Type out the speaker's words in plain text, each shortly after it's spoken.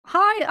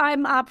Hi,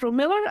 I'm Avril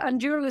Millar,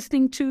 and you're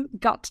listening to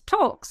Gut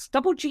Talks,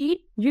 double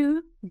G,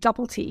 U,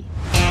 double T.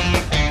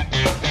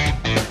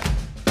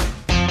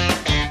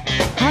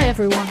 Hi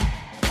everyone,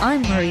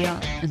 I'm Maria,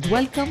 and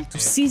welcome to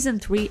Season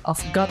 3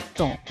 of Gut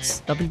Talks,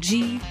 double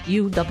G,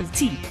 U, double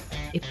T,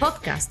 a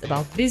podcast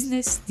about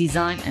business,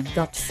 design, and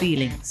gut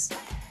feelings.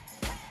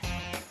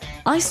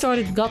 I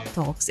started Gut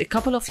Talks a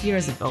couple of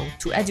years ago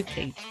to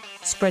educate,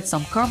 spread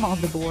some karma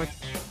on the board,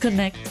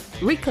 connect,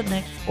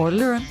 reconnect, or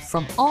learn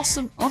from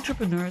awesome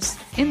entrepreneurs,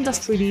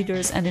 industry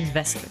leaders, and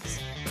investors.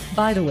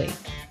 By the way,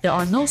 there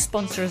are no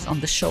sponsors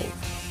on the show,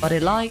 but a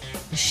like,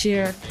 a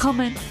share,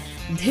 comment,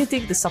 and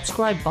hitting the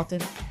subscribe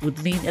button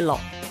would mean a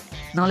lot.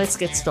 Now let's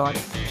get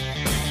started.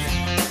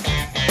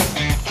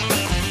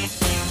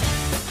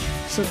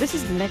 So this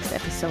is the next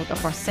episode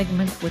of our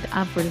segment with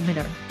Avril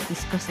Millar,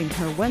 discussing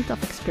her wealth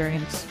of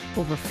experience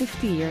over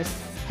 50 years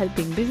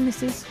helping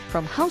businesses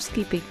from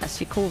housekeeping, as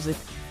she calls it,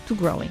 to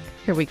growing.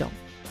 Here we go.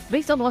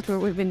 Based on what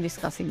we've been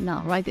discussing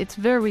now, right? It's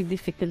very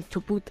difficult to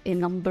put a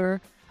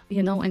number,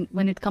 and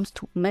when it comes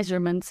to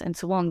measurements and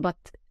so on, but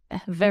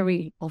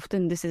very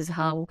often this is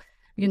how,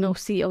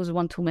 CEOs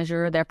want to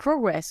measure their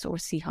progress or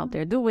see how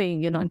they're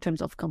doing, in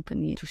terms of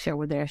company to share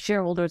with their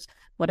shareholders,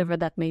 whatever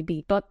that may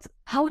be. But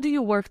how do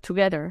you work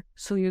together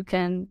so you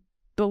can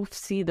both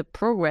see the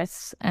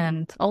progress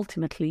and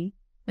ultimately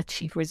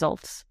achieve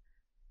results?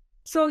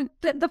 So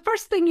the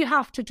first thing you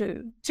have to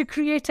do to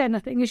create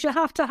anything is you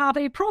have to have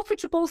a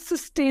profitable,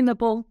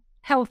 sustainable,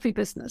 healthy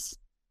business.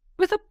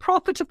 With a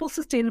profitable,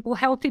 sustainable,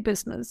 healthy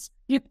business,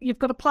 you've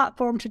got a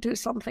platform to do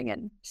something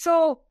in.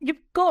 So you've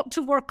got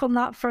to work on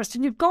that first,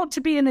 and you've got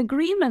to be in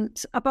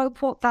agreement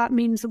about what that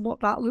means and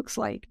what that looks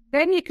like.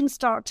 Then you can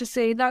start to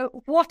say, now,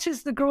 what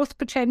is the growth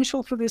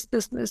potential for this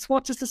business?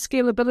 What is the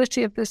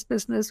scalability of this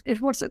business?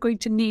 What's it going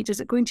to need?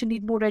 Is it going to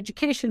need more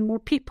education, more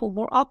people,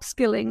 more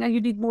upskilling? And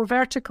you need more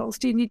verticals?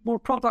 Do you need more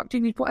product? Do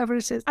you need whatever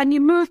it is? And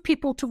you move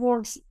people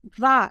towards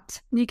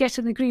that, and you get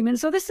an agreement.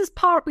 So this is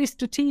partly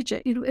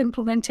strategic,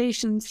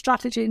 implementation,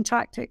 strategy and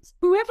tactics.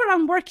 Whoever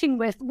I'm working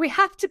with, we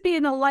have to be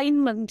in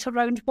alignment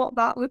around what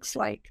that looks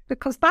like,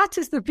 because that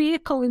is the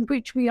vehicle in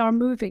which we are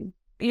moving.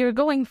 You're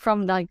going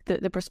from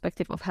the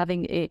perspective of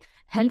having a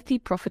healthy,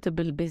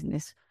 profitable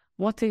business.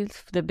 What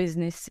if the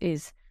business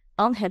is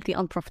unhealthy,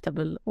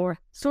 unprofitable, or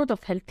sort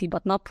of healthy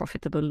but not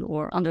profitable,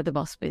 or under the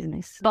bus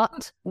business,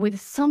 but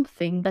with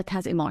something that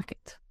has a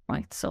market,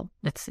 right? So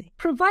let's see.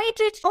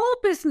 Provided all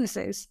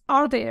businesses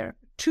are there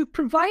to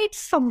provide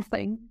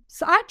something.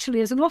 So actually,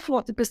 there's an awful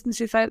lot of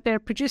businesses out there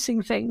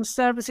producing things,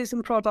 services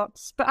and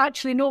products, but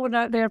actually no one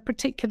out there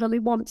particularly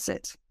wants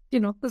it.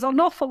 There's an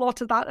awful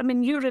lot of that. I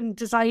mean, you're in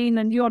design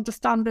and you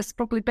understand this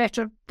probably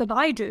better than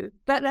I do.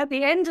 But at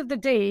the end of the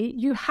day,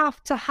 you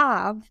have to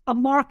have a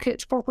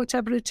market for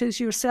whatever it is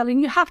you're selling.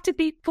 You have to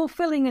be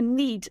fulfilling a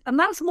need. And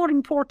that's more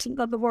important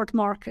than the word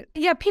market.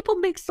 Yeah, people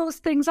mix those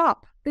things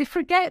up. They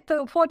forget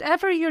that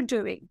whatever you're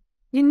doing,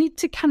 you need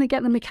to kind of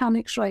get the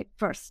mechanics right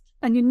first.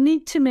 And you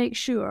need to make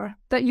sure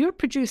that you're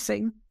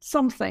producing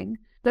something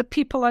that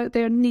people out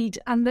there need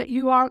and that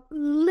you are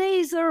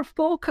laser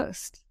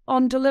focused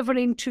on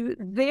delivering to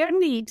their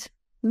need,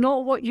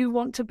 not what you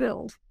want to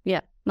build.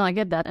 Yeah, no, I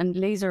get that. And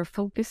laser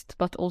focused,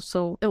 but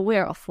also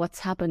aware of what's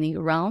happening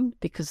around,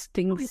 because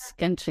things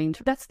can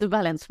change. That's the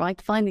balance,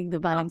 right? Finding the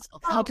balance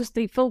of how to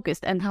stay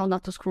focused and how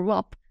not to screw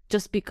up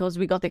just because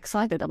we got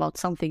excited about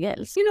something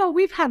else.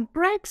 We've had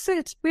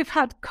Brexit, we've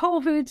had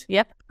COVID,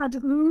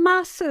 had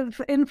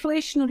massive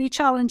inflationary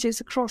challenges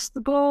across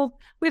the globe,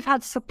 we've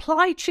had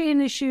supply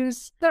chain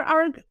issues. There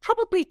are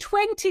probably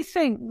 20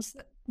 things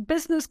that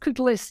business could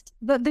list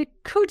that they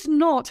could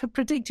not have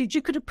predicted.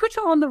 You could have put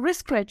it on the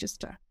risk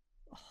register.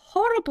 A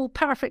horrible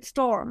perfect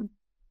storm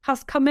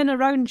has come in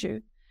around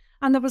you,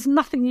 and there was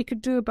nothing you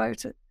could do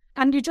about it.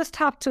 And you just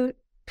have to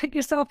pick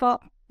yourself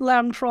up,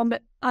 learn from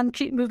it, and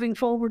keep moving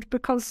forward,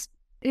 because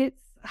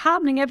it's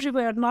happening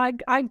everywhere.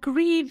 And I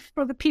grieve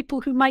for the people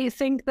who might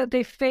think that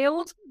they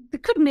failed. They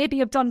could maybe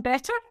have done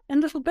better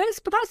in little bits,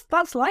 but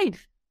that's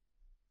life.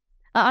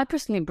 I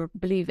personally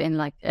believe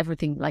in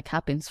everything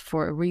happens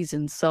for a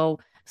reason. So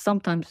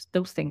sometimes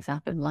those things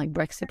happen, like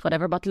Brexit,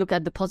 whatever, but look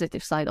at the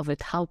positive side of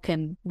it. How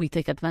can we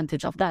take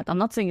advantage of that? I'm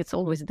not saying it's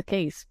always the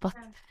case, but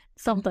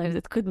sometimes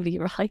it could be,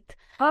 right?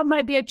 That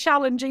might be a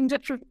challenging,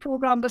 different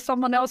program to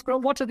someone else,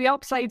 but what are the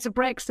upsides of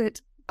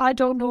Brexit? I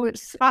don't know.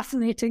 It's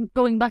fascinating.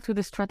 Going back to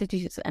the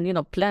strategies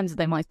and, plans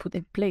they might put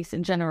in place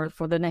in general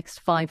for the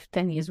next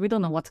 5-10 years. We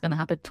don't know what's going to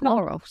happen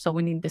tomorrow. No. So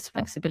we need this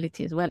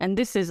flexibility as well. And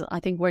this is, I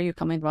think, where you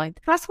come in, right?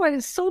 That's why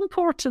it's so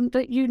important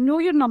that you know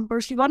your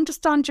numbers, you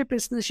understand your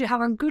business, you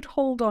have a good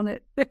hold on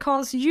it,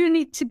 because you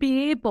need to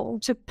be able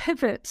to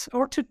pivot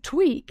or to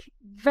tweak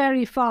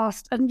very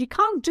fast. And you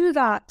can't do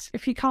that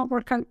if you can't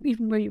work out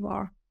even where you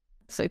are.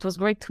 So it was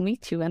great to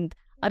meet you. And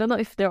I don't know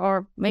if there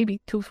are maybe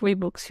 2-3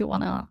 books you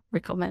want to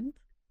recommend.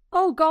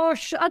 Oh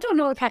gosh, I don't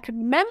know if I can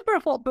remember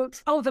what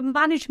books. Oh, The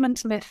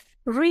Management Myth.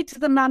 Read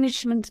The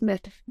Management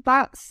Myth.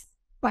 I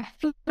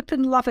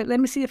flipping love it. Let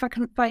me see if I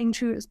can find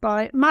who it's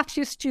by.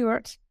 Matthew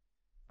Stewart.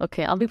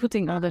 Okay, I'll be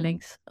putting all the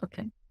links.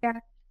 Okay. Yeah.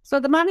 So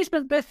the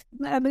management myth,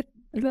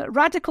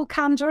 Radical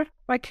Candor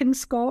by Kin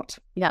Scott.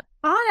 Yeah.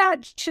 I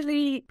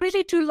actually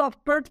really do love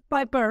Bird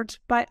by Bird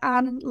by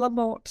Anne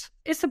Lamott.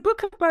 It's a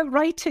book about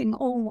writing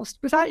almost,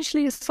 but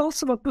actually it's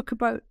also a book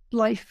about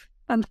life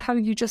and how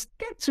you just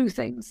get through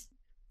things.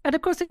 And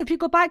of course, if you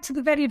go back to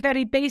the very,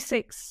 very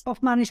basics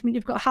of management,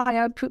 you've got High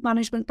Output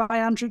Management by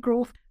Andrew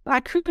Grove. I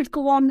could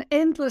go on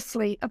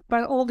endlessly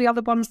about all the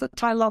other ones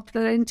that I love.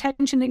 The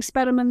Intention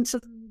Experiments,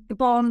 The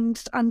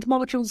Bond, and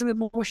Molecules of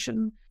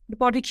Emotion. The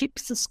Body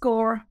Keeps the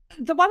Score.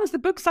 The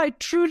books I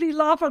truly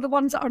love are the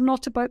ones that are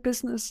not about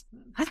business.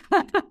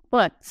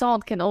 But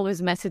someone can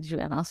always message you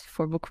and ask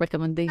for book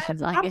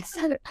recommendations, I guess.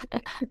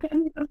 If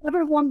anyone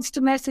ever wants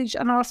to message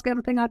and ask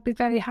anything, I'd be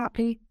very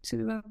happy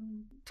to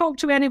talk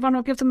to anyone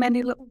or give them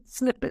any little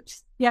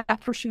snippets. Yeah,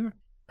 for sure.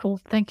 Cool.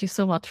 Thank you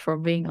so much for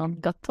being on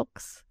Gut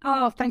Talks.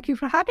 Oh, thank you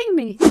for having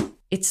me.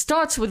 It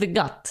starts with the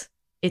gut.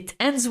 It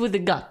ends with the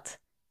gut.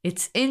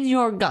 It's in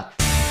your gut.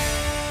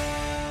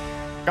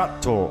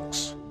 Gut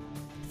Talks.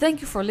 Thank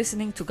you for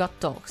listening to Gut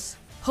Talks.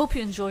 Hope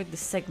you enjoyed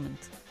this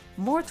segment.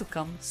 More to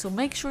come, so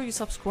make sure you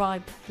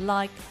subscribe,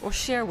 like, or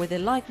share with a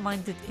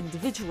like-minded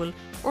individual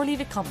or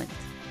leave a comment.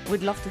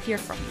 We'd love to hear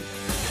from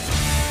you.